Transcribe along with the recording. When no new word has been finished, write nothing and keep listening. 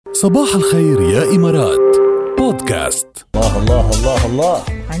صباح الخير يا إمارات بودكاست. الله الله الله الله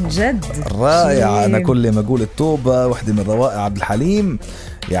عن جد رائع. أنا كل ما أقول التوبة واحدة من روائع عبد الحليم،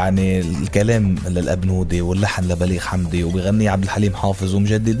 يعني الكلام للأبنودي واللحن لبليغ حمدي وبيغني عبد الحليم حافظ،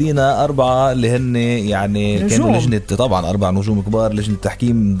 ومجددين 4 اللي هن يعني نجوم. كانوا لجنة، طبعا 4 نجوم كبار لجنة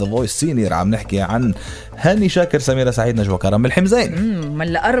تحكيم The Voice Senior. عم نحكي عن هاني شاكر، سميرة سعيد، نجوى كرم، الحمزين.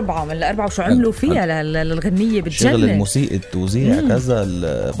 من أربعة وشو عملوا فيها للغنية بالجنة، شغل الموسيقى، التوزيع، كذا،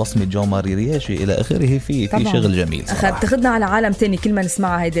 بصمة جو ماري رياشي إلى آخره. في شغل جميل صراحة. بتاخدنا على عالم تاني كل ما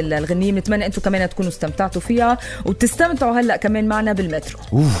نسمعها هيدي الغنية. بنتمنى أنتم كمان تكونوا استمتعتوا فيها وتستمتعوا هلأ كمان معنا بالمترو.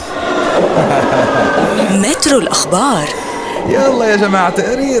 مترو الأخبار. يلا يا جماعة،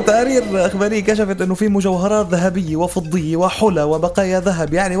 تقارير أخبارية كشفت أنه في مجوهرات ذهبية وفضية وحلى وبقايا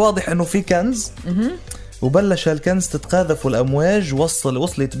ذهب، يعني واضح أنه في كنز. وبلش هالكنز تتقاذف الأمواج،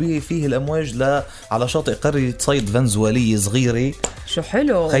 وصلت به فيه الأمواج على شاطئ قرية صيد فنزويلية صغيرة. شو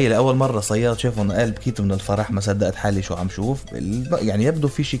حلو. تخيل أول مرة صياد شافهم قال بكيت من الفرح، ما صدقت حالي شو عم شوف. يعني يبدو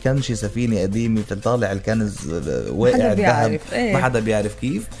في شي كنز، شي سفينة قديمة تطالع الكنز واقع الذهب، ما حدا بيعرف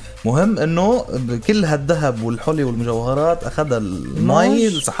كيف. مهم انه كل هالذهب والحلي والمجوهرات اخذها المي،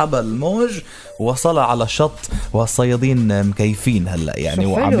 سحبها الموج ووصلها على الشط، والصيادين مكيفين هلا يعني،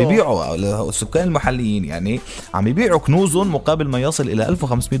 وعم بيبيعوا السكان المحليين، يعني عم يبيعوا كنوزهم مقابل ما يصل الى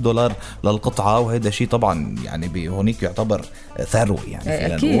 $1500 للقطعه. وهذا شيء طبعا يعني هونيك يعتبر ثروه،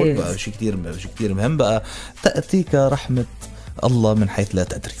 يعني فينا نقول شيء كتير مهم. بقى تأتيك رحمة الله من حيث لا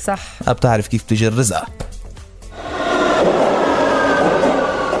تدري. صح، بتعرف كيف تجي الرزقة.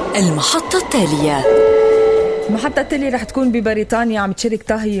 المحطة التالية. المحطة التالية رح تكون ببريطانيا. عم تشارك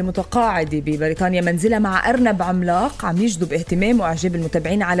طاهية متقاعدة ببريطانيا منزلها مع أرنب عملاق عم يجذب اهتمام وإعجاب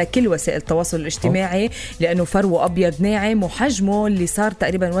المتابعين على كل وسائل التواصل الاجتماعي، لأنه فروه أبيض ناعم وحجمه اللي صار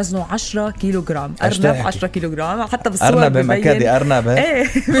تقريبا وزنه 10 كيلوغرام. أرنب 10 كيلوغرام، حتى بالصور أرنب مكادي أرنب ايه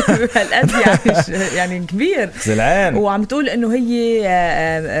هالقد يعني كبير زلعان. وعم تقول إنه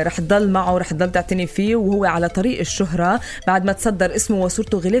هي رح تضل معه، رح تضل تعتني فيه، وهو على طريق الشهرة بعد ما تصدر اسمه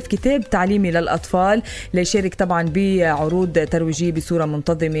وصورته غلاف كتاب تعليمي للأطفال ليشارك طبعا بعروض ترويجية بصورة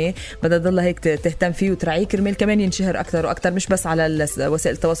منتظمة. بدها تضل هيك تهتم فيه وترعيه كرمال كمان ينشهر أكتر وأكتر، مش بس على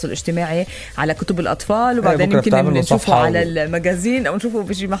وسائل التواصل الاجتماعي، على كتب الأطفال، وبعدين يمكن نشوفه على المجازين أو نشوفه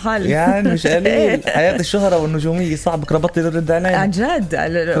بشي محل. يعني مش قليل. حياة الشهرة والنجومية صعب. كربطي لرد علينا عن جد،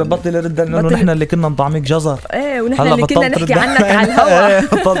 كربطي لرد علينا إنه نحن اللي كنا نطعميك جزر، ونحن اللي كنا نحكي عنك على الهواء.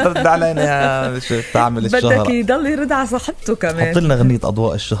 بطل ترد علينا يا تعمل الشهرة. بدك يضل يرد على صاحبته كمان. حط لنا غنية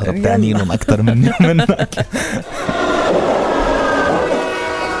أضواء الشهرة بتعنينهم أكتر منك.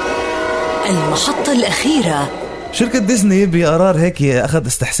 المحطة الأخيرة. شركة ديزني بقرار هيك أخذ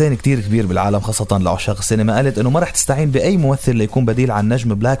استحسان كتير كبير بالعالم خاصة لعشاق السينما. قالت إنه ما رح تستعين بأي ممثل ليكون بديل عن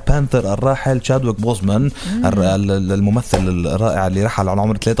نجم بلاك بانثر الراحل تشادويك بوزمان، الممثل الرائع اللي رحل على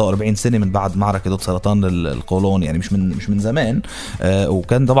عمر 43 سنة من بعد معركة ضد سرطان القولون، يعني مش من زمان.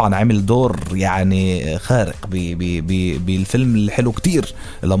 وكان طبعا عامل دور يعني خارق بالفيلم الحلو كتير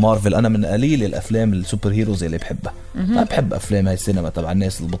لمارفل. أنا من قليل الأفلام السوبر هيروز اللي بحبها. ما بحب أفلام هاي السينما تبع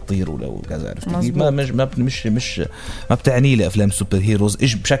الناس اللي بتطير وكذا، عرفت؟ ما بتعني لي افلام سوبر هيروز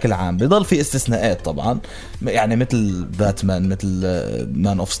بشكل عام. بيضل في استثناءات طبعا، يعني مثل باتمان، مثل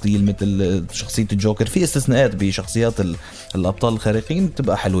مان اوف ستيل، مثل شخصيه الجوكر. في استثناءات بشخصيات الابطال الخارقين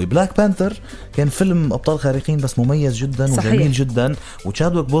بتبقى حلوه. بلاك بانثر كان فيلم ابطال خارقين بس مميز جدا. صحيح. وجميل جدا.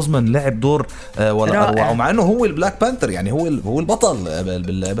 وتشادويك بوزمان لعب دور ولا اروع، ومع انه هو البلاك بانثر يعني هو البطل،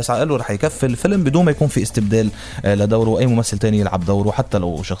 بس قالوا رح يكفي الفيلم بدون ما يكون في استبدال لدوره. اي ممثل تاني يلعب دوره حتى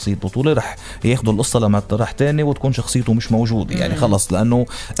لو شخصيه بطوله رح ياخذوا القصه لما راح تاني وتكون شخصيته مش موجودة، يعني خلص لأنه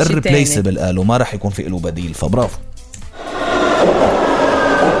الريبليسبل قالوا ما راح يكون في له بديل. فبرافو.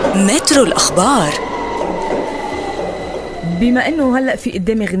 مترو الأخبار. بما انه هلا في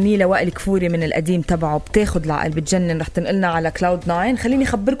قدامي غنية لوائل كفوري من القديم تبعه بتاخد العقل بتجنن، رح تنقلنا على كلاود 9. خليني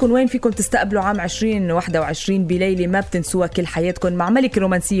اخبركم وين فيكم تستقبلوا عام 2021 بليلة ما بتنسوها كل حياتكم مع ملك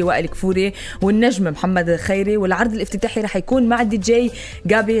الرومانسية وائل كفوري والنجم محمد خيري. والعرض الافتتاحي رح يكون مع الدي جي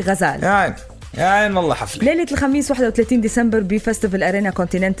غابي غزال. يعني والله حفلة ليلة الخميس 31 ديسمبر بفستيفال أرينا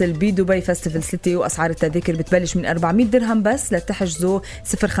كونتيننتال بدبي فستيفال سيتي. وأسعار التذاكر بتبلش من 400 درهم بس. لتحجزوا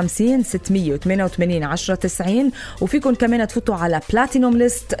 050 688 1090. وفيكم كمان تفوتوا على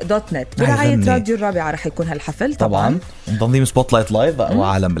platinumlist.net. برعاية راديو الرابعة رح يكون هالحفل طبعا تنظيم سبوت لايت لايف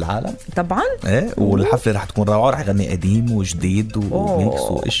وعالم بالعالم طبعا. والحفلة رح تكون روعة، رح يغني قديم وجديد وميكس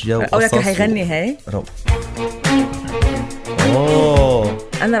واشياء وقصص. رح يغني هاي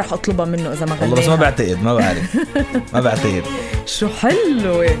أنا رح أطلبها منه إذا ما غنيها. والله بس ما بعتقد، ما بعرف. ما بعتقد. شو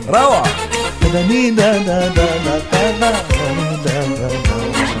حلوة روعة.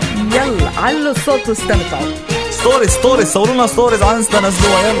 يلا علوا الصوت واستمتعوا. ستوريز صوروا لنا ستوريز على انستا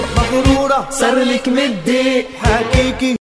نزلوها يلا. مغرورة صار لك مدي حكيكي